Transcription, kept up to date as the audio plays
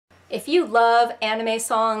If you love anime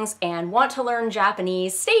songs and want to learn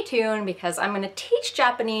Japanese, stay tuned because I'm going to teach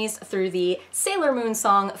Japanese through the Sailor Moon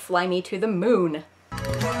song, Fly Me to the Moon.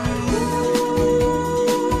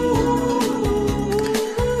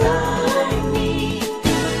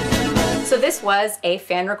 So this was a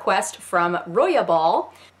fan request from Roya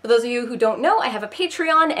Ball. For those of you who don't know, I have a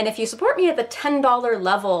Patreon, and if you support me at the $10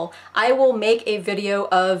 level, I will make a video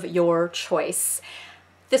of your choice.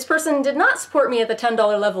 This person did not support me at the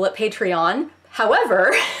 $10 level at Patreon.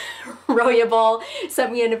 However, Roya Ball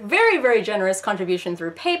sent me a very, very generous contribution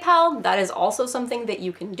through PayPal. That is also something that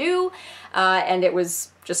you can do. And it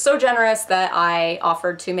was just so generous that I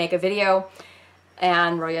offered to make a video.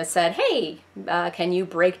 And Roya said, hey, can you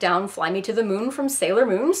break down Fly Me to the Moon from Sailor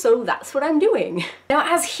Moon? So that's what I'm doing. Now,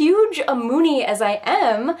 as huge a Moonie as I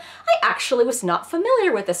am, I actually was not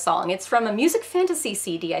familiar with this song. It's from a Music Fantasy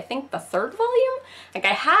CD, I think the 3rd volume? Like, I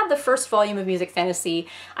had the 1st volume of Music Fantasy.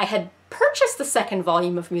 I had purchased the 2nd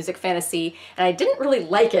volume of Music Fantasy, and I didn't really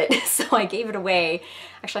like it, so I gave it away.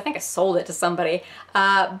 Actually, I think I sold it to somebody. So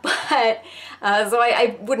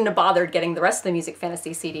I wouldn't have bothered getting the rest of the Music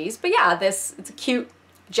Fantasy CDs. But yeah, it's a cute,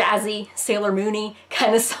 jazzy, Sailor Moon-y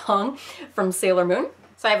kind of song from Sailor Moon.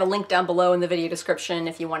 So I have a link down below in the video description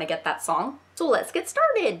if you want to get that song. So let's get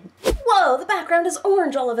started. Whoa, the background is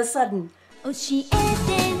orange all of a sudden.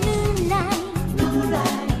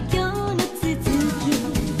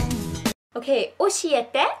 Okay,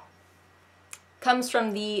 oshiete comes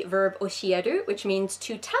from the verb oshieru, which means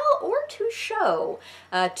to tell or to show,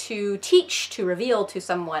 to teach, to reveal to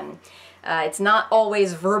someone. It's not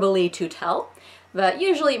always verbally to tell, but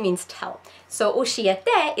usually it means tell. So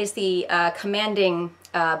oshiete is the commanding,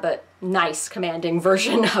 but nice commanding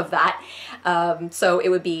version of that. So it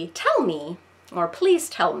would be tell me, or please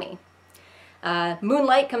tell me.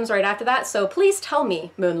 Moonlight comes right after that, so please tell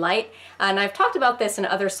me, Moonlight. And I've talked about this in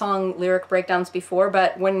other song lyric breakdowns before,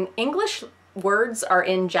 but when English words are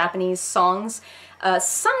in Japanese songs,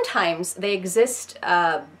 sometimes they exist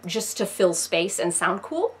just to fill space and sound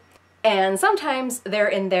cool, and sometimes they're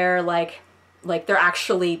in there like they're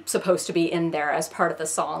actually supposed to be in there as part of the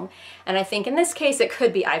song. And I think in this case it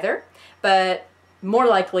could be either, but more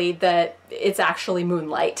likely that it's actually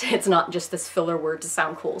moonlight. It's not just this filler word to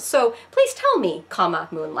sound cool. So please tell me, comma,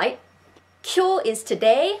 moonlight. Kyo is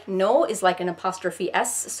today. No is like an apostrophe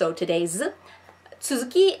S, so today's.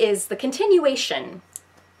 Tsuzuki is the continuation.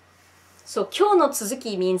 So kyo no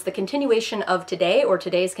tsuzuki means the continuation of today, or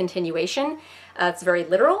today's continuation. It's very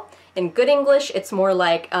literal. In good English, it's more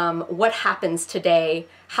like what happens today?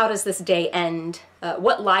 How does this day end?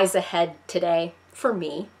 What lies ahead today for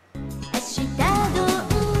me?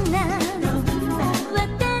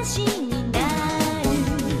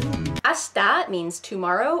 Ashita means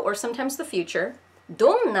tomorrow, or sometimes the future.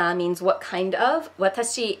 Donna means what kind of.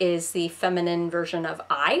 Watashi is the feminine version of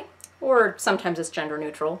I, or sometimes it's gender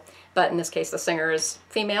neutral, but in this case the singer is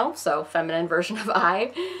female, so feminine version of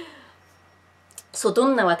I. So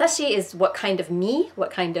donna watashi is what kind of me,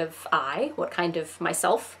 what kind of I, what kind of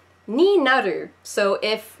myself. Ni naru, so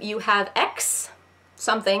if you have X,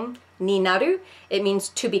 something, ni naru, it means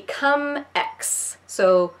to become X.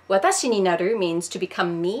 So watashi ni naru means to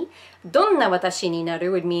become me. Donna watashi ni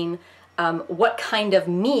naru would mean what kind of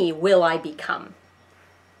me will I become?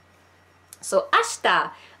 So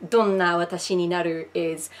ashita donna watashi ni naru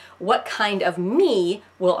is what kind of me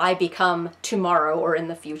will I become tomorrow or in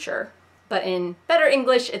the future. But in better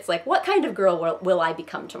English, it's like what kind of girl will I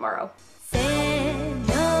become tomorrow?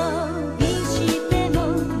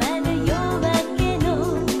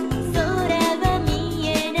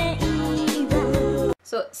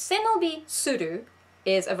 So senobi suru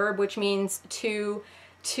is a verb which means to,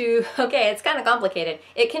 okay, it's kind of complicated.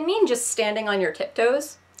 It can mean just standing on your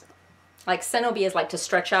tiptoes. Like senobi is like to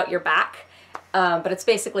stretch out your back, but it's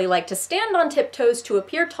basically like to stand on tiptoes to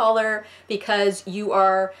appear taller because you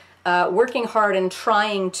are working hard and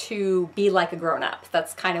trying to be like a grown-up.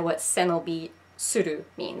 That's kind of what senobi suru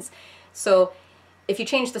means. So if you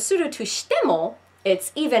change the suru to shitemo,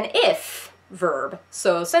 it's even if verb.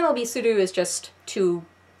 So senobi suru is just to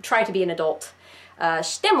try to be an adult.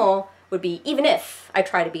 Shitemo would be even if I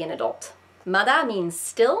try to be an adult. Mada means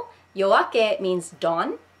still, yoake means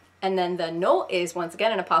dawn, and then the no is once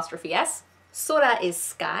again an apostrophe S. Sora is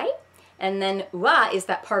sky, and then wa is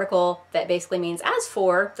that particle that basically means as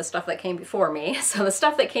for the stuff that came before me. So the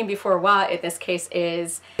stuff that came before wa in this case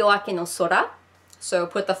is yoake no sora. So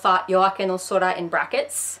put the thought yoake no sora in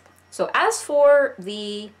brackets. So as for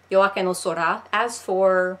the yoake no sora, as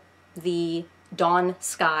for the dawn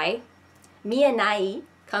sky, mienai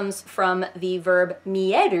comes from the verb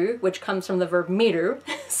mieru, which comes from the verb miru.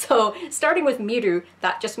 So starting with miru,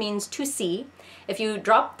 that just means to see. If you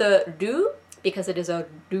drop the ru, because it is a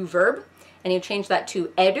ru verb, and you change that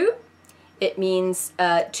to eru, it means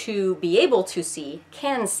to be able to see,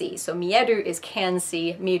 can see. So mieru is can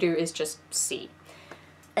see, miru is just see.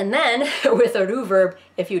 And then with a ru verb,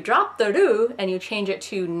 if you drop the ru and you change it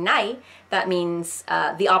to nai, that means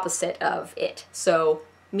the opposite of it. So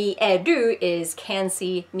mieru is can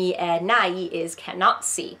see, mienai is cannot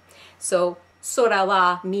see. So sora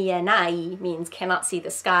wa mienai means cannot see the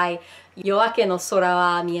sky. Yoake no sora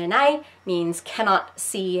wa mienai means cannot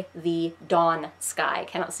see the dawn sky,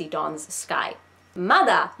 cannot see dawn's sky.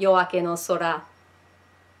 Mada yoake no sora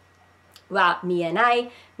wa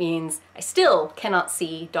mienai means I still cannot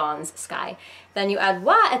see dawn's sky. Then you add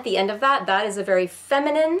wa at the end of that. That is a very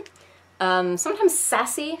feminine, sometimes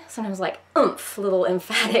sassy, sometimes like oomph, little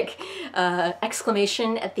emphatic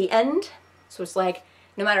exclamation at the end. So it's like,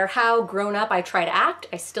 no matter how grown up I try to act,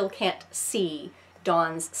 I still can't see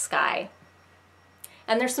dawn's sky.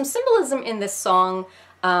 And there's some symbolism in this song.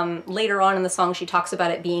 Later on in the song, she talks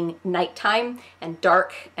about it being nighttime and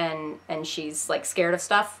dark, and she's like scared of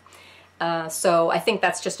stuff. So I think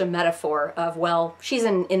that's just a metaphor of, well, she's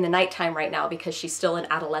in the nighttime right now because she's still in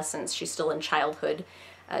adolescence, she's still in childhood.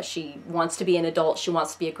 She wants to be an adult, she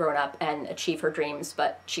wants to be a grown-up and achieve her dreams,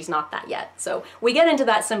 but she's not that yet. So we get into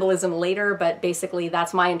that symbolism later, but basically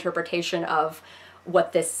that's my interpretation of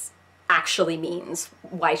what this actually means,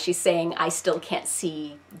 why she's saying I still can't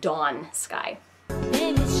see dawn sky.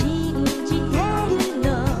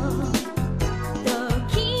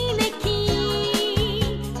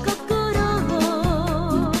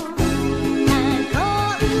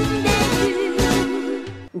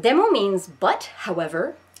 Demo means but,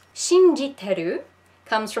 however. Shinjiteru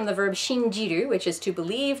comes from the verb shinjiru, which is to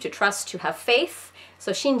believe, to trust, to have faith.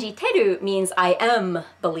 So shinjiteru means I am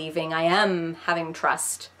believing, I am having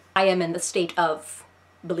trust. I am in the state of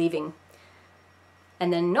believing.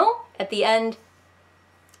 And then no at the end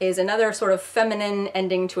is another sort of feminine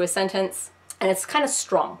ending to a sentence, and it's kind of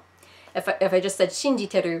strong. If I just said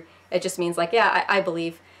shinjiteru, it just means like, yeah, I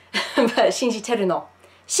believe. But shinjiteru no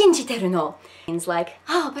means like,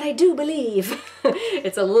 oh, but I do believe.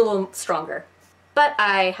 It's a little stronger. But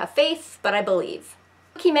I have faith, but I believe.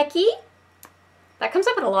 Tokimeki, that comes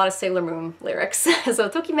up in a lot of Sailor Moon lyrics. So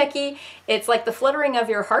tokimeki, it's like the fluttering of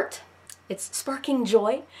your heart. It's sparking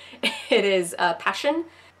joy. It is passion.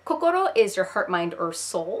 Kokoro is your heart, mind, or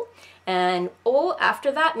soul. And o after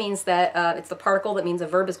that means that it's the particle that means a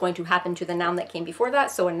verb is going to happen to the noun that came before that.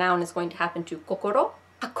 So a noun is going to happen to kokoro.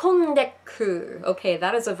 Hakondeku. Okay,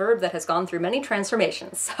 that is a verb that has gone through many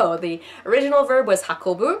transformations. So the original verb was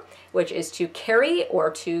hakobu, which is to carry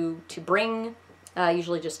or to bring,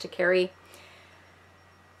 usually just to carry.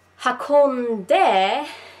 Hakonde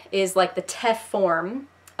is like the te form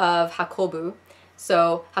of hakobu.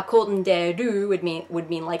 So hakonderu would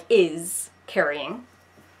mean like is carrying.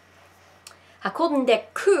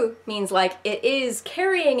 Hakondeku means like it is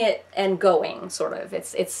carrying it and going, sort of.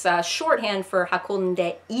 It's shorthand for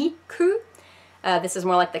hakondeiku. This is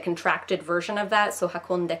more like the contracted version of that. So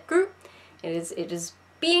hakondeku, it is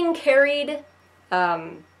being carried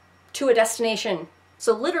to a destination.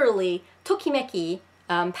 So literally, tokimeki,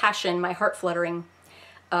 passion, my heart fluttering,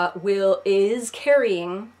 is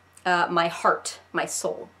carrying my heart, my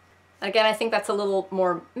soul. Again, I think that's a little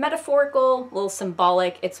more metaphorical, a little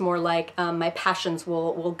symbolic. It's more like my passions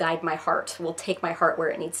will guide my heart, will take my heart where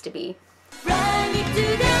it needs to be.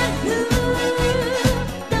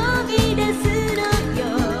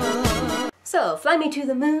 So, fly me to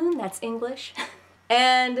the moon, that's English.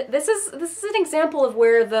 And this is an example of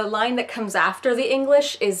where the line that comes after the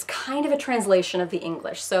English is kind of a translation of the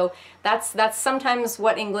English. So that's sometimes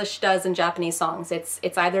what English does in Japanese songs. It's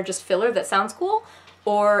either just filler that sounds cool,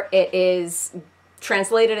 or it is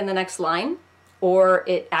translated in the next line, or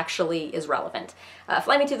it actually is relevant.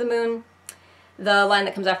 Fly me to the moon, the line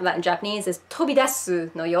that comes after that in Japanese is tobidasu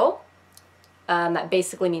no yo. That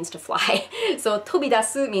basically means to fly. So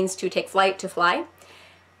tobidasu means to take flight, to fly.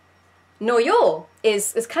 No yo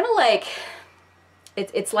is kind of like,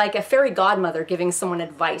 it's like a fairy godmother giving someone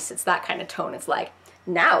advice. It's that kind of tone. It's like,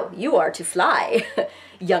 now you are to fly,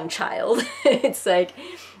 young child. It's like,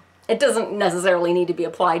 it doesn't necessarily need to be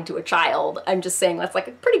applied to a child. I'm just saying that's like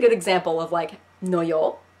a pretty good example of like, no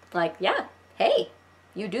yo. Like, yeah, hey,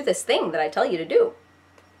 you do this thing that I tell you to do.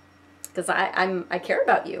 Because I care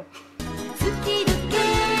about you.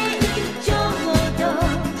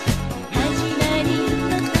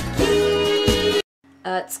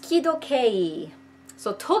 Tsukidokei.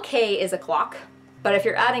 So tokei is a clock. But if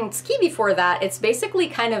you're adding tsuki before that, it's basically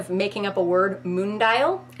kind of making up a word,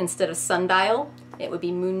 moondial, instead of sundial. It would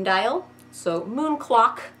be moondial. So moon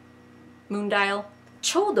clock, moondial.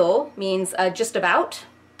 Chodo means just about.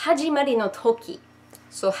 Hajimari no toki.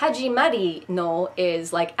 So hajimari no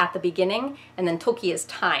is like at the beginning, and then toki is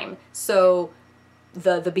time. So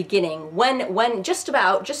the beginning, when just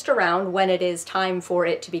about, just around when it is time for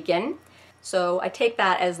it to begin. So I take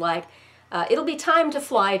that as like, it'll be time to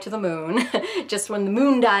fly to the moon, just when the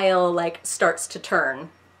moon dial like starts to turn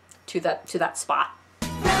to that spot.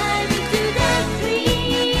 Fly me to the dream,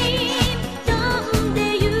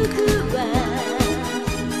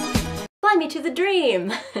 Fly me to the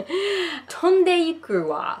dream. Tonde iku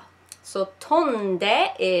wa. So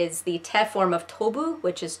tonde is the te form of tobu,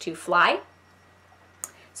 which is to fly.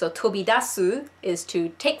 So tobidasu is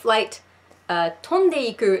to take flight. Tonde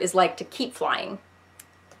iku is like to keep flying.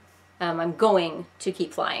 I'm going to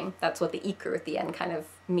keep flying. That's what the iku at the end kind of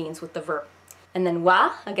means with the verb. And then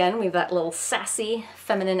wa, again, we have that little sassy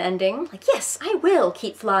feminine ending. Like, yes, I will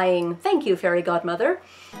keep flying. Thank you, fairy godmother.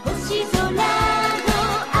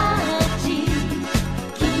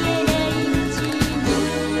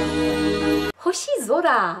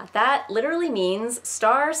 Hoshizora. That literally means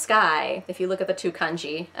star sky. If you look at the two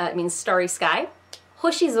kanji, it means starry sky.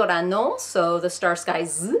 Hoshizora no, so the star sky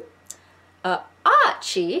z.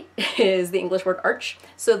 Achi is the English word arch.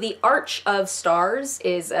 So the arch of stars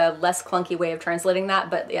is a less clunky way of translating that,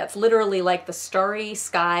 but yeah, it's literally like the starry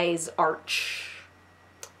sky's arch.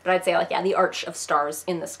 But I'd say like, yeah, the arch of stars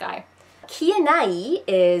in the sky. Kienai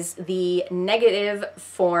is the negative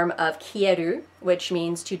form of kieru, which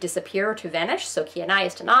means to disappear or to vanish. So kienai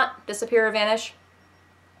is to not disappear or vanish.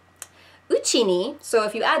 Uchi ni, so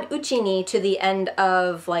if you add uchi ni to the end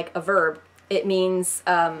of like a verb, it means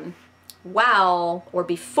while or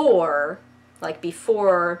before, like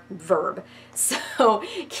before verb. So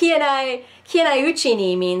kienai uchi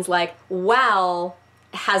ni means like while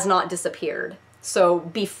has not disappeared. So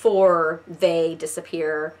before they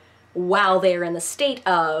disappear, while they're in the state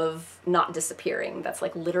of not disappearing. That's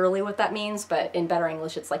like literally what that means, but in better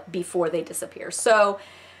English it's like before they disappear. So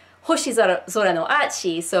hoshizora no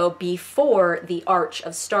achi, so before the arch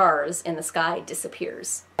of stars in the sky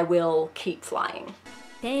disappears, I will keep flying.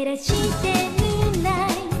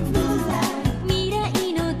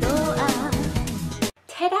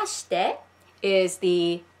 Terashite is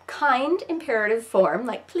the kind imperative form,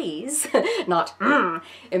 like please, not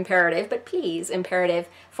imperative, but please imperative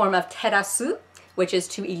form of terasu, which is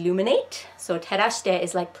to illuminate. So terashite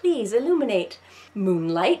is like please illuminate.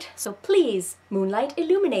 Moonlight, so please moonlight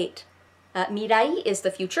illuminate. Mirai is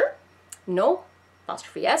the future. No,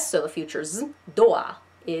 apostrophe s, so the future's doa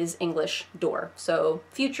is English door. So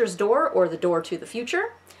future's door or the door to the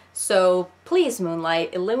future. So please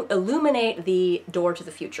moonlight illuminate the door to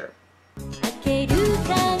the future.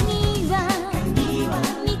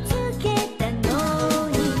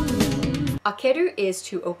 Akeru is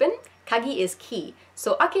to open, kagi is key.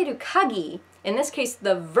 So akeru kagi, in this case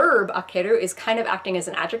the verb akeru is kind of acting as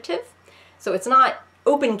an adjective. So it's not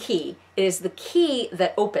open key, it is the key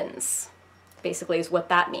that opens, basically is what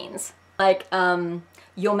that means. Like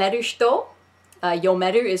yomeru hito,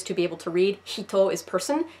 yomeru is to be able to read, hito is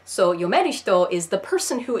person, so yomeru hito is the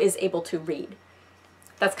person who is able to read.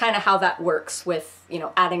 That's kind of how that works with, you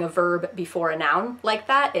know, adding a verb before a noun like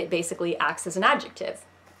that. It basically acts as an adjective.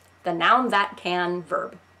 The noun that can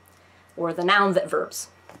verb, or the noun that verbs.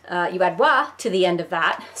 You add wa to the end of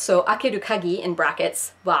that, so akeru kagi in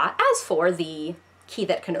brackets, wa, as for the key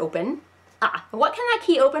that can open. What can that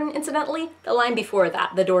key open, incidentally? The line before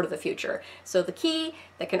that, the door to the future. So the key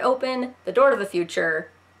that can open the door to the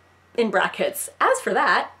future, in brackets. As for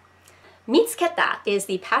that, mitsuketa is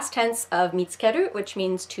the past tense of mitsukeru, which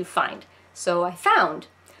means to find. So I found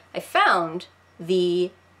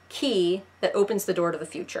the key that opens the door to the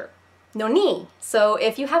future. No ni. So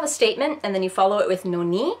if you have a statement and then you follow it with no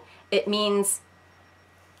ni, it means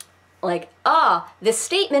like, this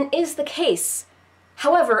statement is the case.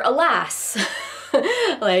 However, alas,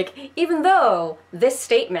 like, even though this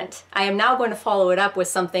statement, I am now going to follow it up with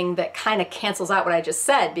something that kind of cancels out what I just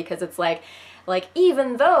said, because it's like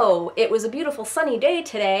even though it was a beautiful sunny day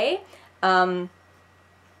today, I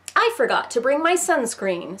forgot to bring my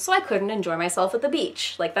sunscreen, so I couldn't enjoy myself at the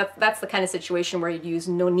beach. Like that's the kind of situation where you use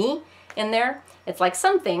no ni in there. It's like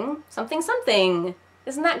something.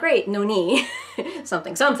 Isn't that great? No ni.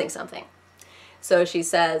 something. So she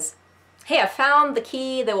says, hey, I found the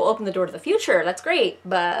key that will open the door to the future. That's great,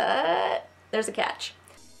 but there's a catch.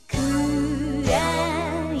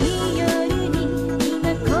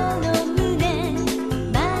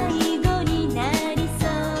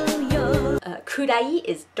 kurai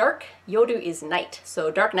is dark, yoru is night.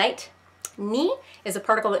 So dark night. Ni is a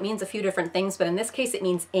particle that means a few different things, but in this case it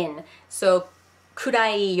means in. So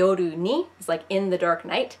kurai yoru ni is like in the dark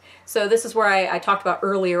night. So this is where I talked about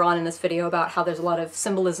earlier on in this video about how there's a lot of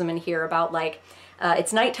symbolism in here about like,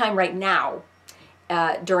 it's nighttime right now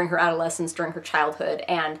during her adolescence, during her childhood,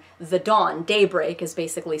 and the dawn, daybreak, is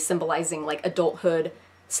basically symbolizing like adulthood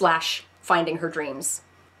 / finding her dreams.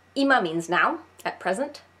 Ima means now, at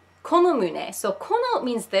present. Kono mune, so kono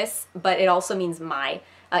means this, but it also means my.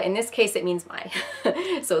 In this case, it means my.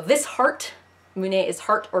 So this heart, mune is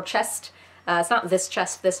heart or chest. It's not this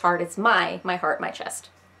chest, this heart, it's my heart, my chest.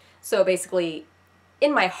 So basically,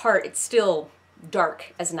 in my heart, it's still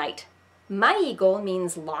dark as night. Maigo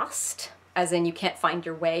means lost, as in you can't find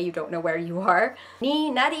your way, you don't know where you are.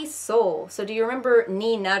 Ni nari so. So do you remember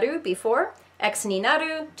ni naru before? X ni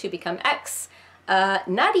naru, to become X.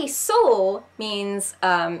 Nari so means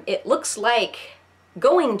it looks like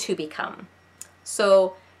going to become.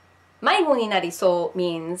 So maigo ni nari so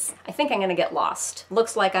means I think I'm gonna get lost.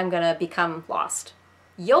 Looks like I'm gonna become lost.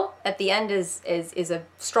 Yo at the end is a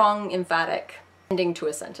strong, emphatic ending to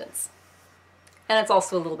a sentence. And it's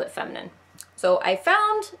also a little bit feminine. So I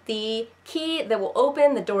found the key that will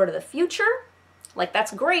open the door to the future. Like,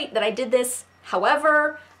 that's great that I did this.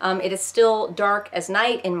 However, it is still dark as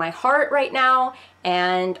night in my heart right now,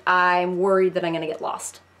 and I'm worried that I'm gonna get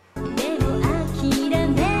lost.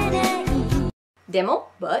 Demo,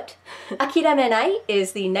 but. Akiramenai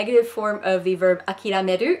is the negative form of the verb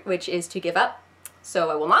akirameru, which is to give up.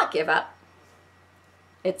 So I will not give up.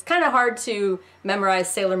 It's kind of hard to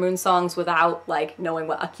memorize Sailor Moon songs without like knowing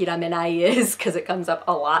what akiramenai is, because it comes up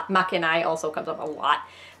a lot. Makenai also comes up a lot.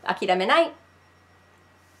 Akiramenai.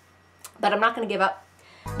 But I'm not going to give up.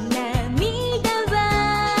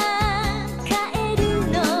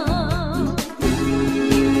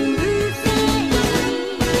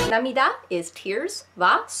 Namida is tears,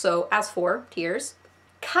 wa, so as for tears.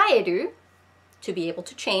 Kaeru, to be able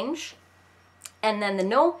to change. And then the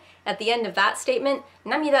no at the end of that statement,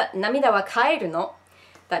 namida wa kaeru no.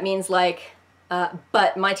 That means like,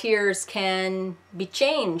 but my tears can be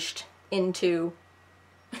changed into,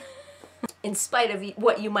 in spite of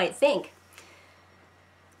what you might think.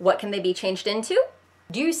 What can they be changed into?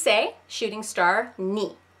 Ryusei, shooting star,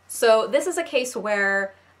 ni. So this is a case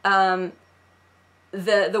where the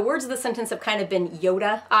words of the sentence have kind of been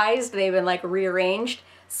Yoda-ized. They've been like rearranged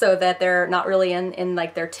so that they're not really in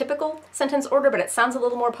like their typical sentence order, but it sounds a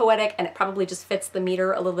little more poetic and it probably just fits the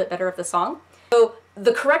meter a little bit better of the song. So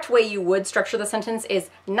the correct way you would structure the sentence is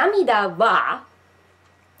namida wa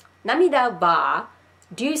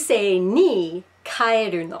ryusei ni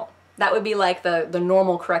kaeru no. That would be like the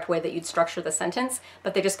normal correct way that you'd structure the sentence,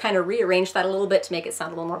 but they just kind of rearranged that a little bit to make it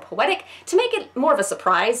sound a little more poetic, to make it more of a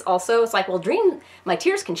surprise also. It's like, well, my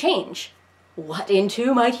tears can change. What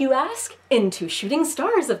into, might you ask? Into shooting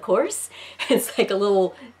stars, of course. It's like a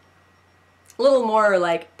little more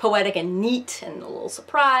like poetic and neat and a little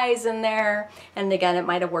surprise in there. And again, it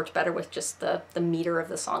might have worked better with just the meter of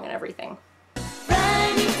the song and everything.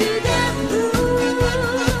 Fly me to the moon.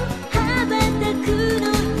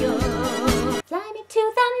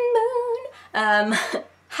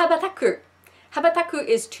 Habataku. Habataku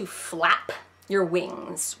is to flap your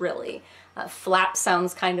wings, really. Flap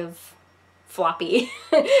sounds kind of floppy,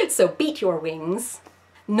 so beat your wings.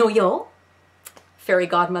 No yo, fairy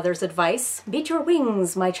godmother's advice. Beat your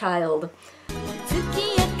wings, my child.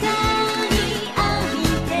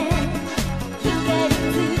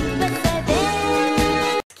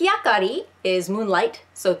 Tsukiakari is moonlight,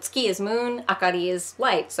 so tsuki is moon, akari is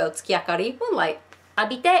light, so tsukiakari, moonlight.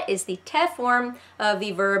 Abite is the te form of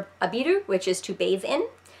the verb abiru, which is to bathe in,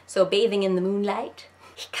 so bathing in the moonlight.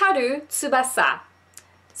 Hikaru tsubasa.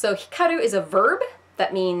 So hikaru is a verb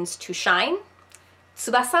that means to shine.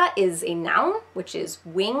 Tsubasa is a noun, which is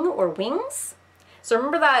wing or wings. So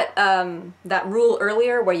remember that, that rule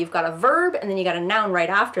earlier where you've got a verb and then you got a noun right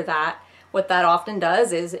after that. What that often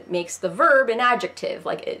does is it makes the verb an adjective.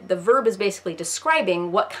 Like the verb is basically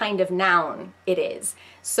describing what kind of noun it is.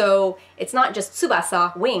 So it's not just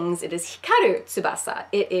tsubasa, wings, it is hikaru tsubasa.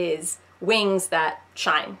 It is wings that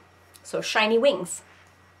shine. So shiny wings.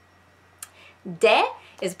 De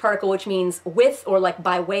is a particle which means with or like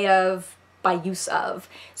by way of, by use of.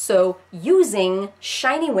 So using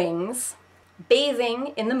shiny wings,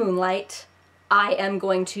 bathing in the moonlight, I am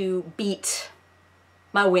going to beat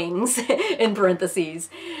my wings, in parentheses.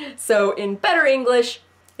 So in better English,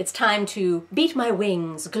 it's time to beat my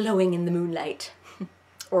wings glowing in the moonlight.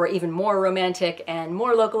 Or even more romantic and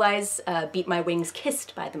more localized, beat my wings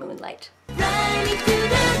kissed by the moonlight. Fly me to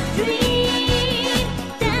the dream,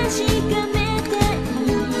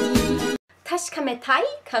 Tashikametai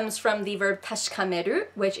comes from the verb tashikameru,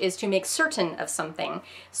 which is to make certain of something.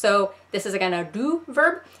 So this is again a do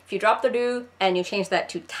verb. If you drop the do and you change that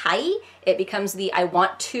to tai, it becomes the I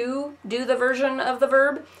want to do the version of the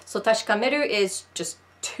verb. So tashikameru is just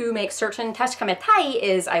to make certain. Tashikametai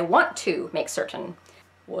is I want to make certain.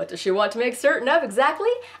 What does she want to make certain of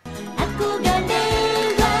exactly?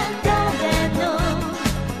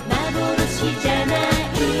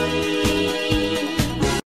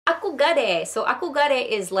 Akogare. So akogare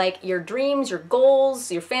is like your dreams, your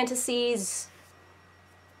goals, your fantasies.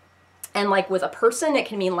 And like with a person, it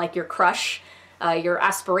can mean like your crush, your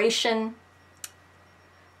aspiration.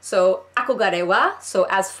 So akogare wa, so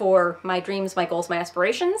as for my dreams, my goals, my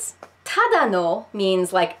aspirations. Tadano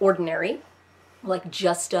means like ordinary, like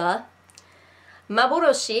just a.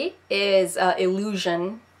 Maboroshi is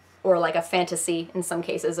illusion, or like a fantasy in some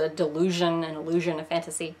cases, a delusion, an illusion, a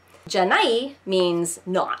fantasy. Janai means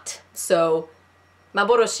not. So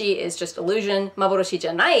maboroshi is just illusion. Maboroshi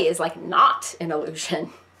janai is like not an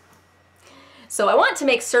illusion. So I want to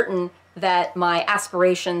make certain that my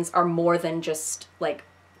aspirations are more than just like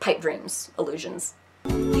pipe dreams, illusions.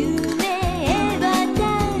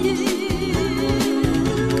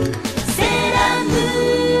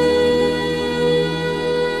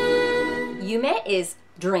 Yume is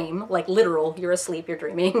dream, like literal, you're asleep, you're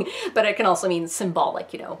dreaming, but it can also mean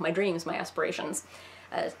symbolic, you know, my dreams, my aspirations.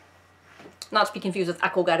 Not to be confused with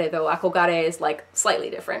akogare though, akogare is like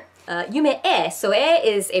slightly different. Yume e, so e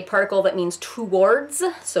is a particle that means towards,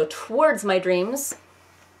 so towards my dreams.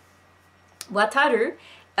 Wataru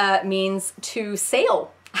means to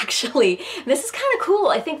sail, actually. This is kind of cool.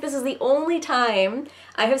 I think this is the only time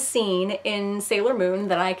I have seen in Sailor Moon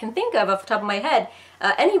that I can think of off the top of my head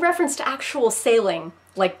any reference to actual sailing,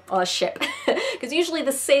 like on a ship. Because usually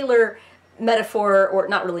the sailor metaphor, or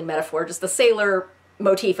not really metaphor, just the sailor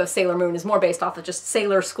motif of Sailor Moon is more based off of just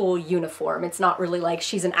sailor school uniform. It's not really like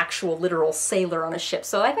she's an actual literal sailor on a ship.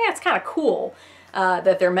 So I think that's kind of cool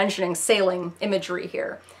that they're mentioning sailing imagery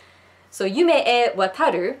here. So yume e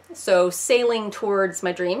wataru, so sailing towards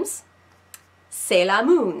my dreams. Sailor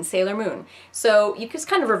Moon, Sailor Moon. So you just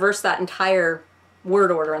kind of reverse that entire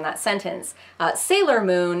word order in that sentence. Sailor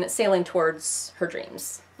Moon sailing towards her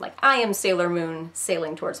dreams. Like I am Sailor Moon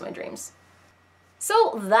sailing towards my dreams.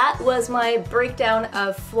 So that was my breakdown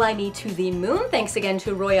of Fly Me to the Moon. Thanks again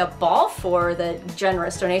to Roya Ball for the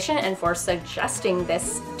generous donation and for suggesting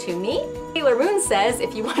this to me. Sailor Moon says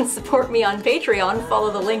if you want to support me on Patreon,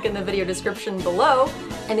 follow the link in the video description below.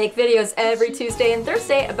 I make videos every Tuesday and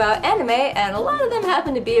Thursday about anime, and a lot of them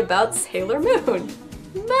happen to be about Sailor Moon.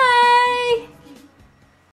 Bye!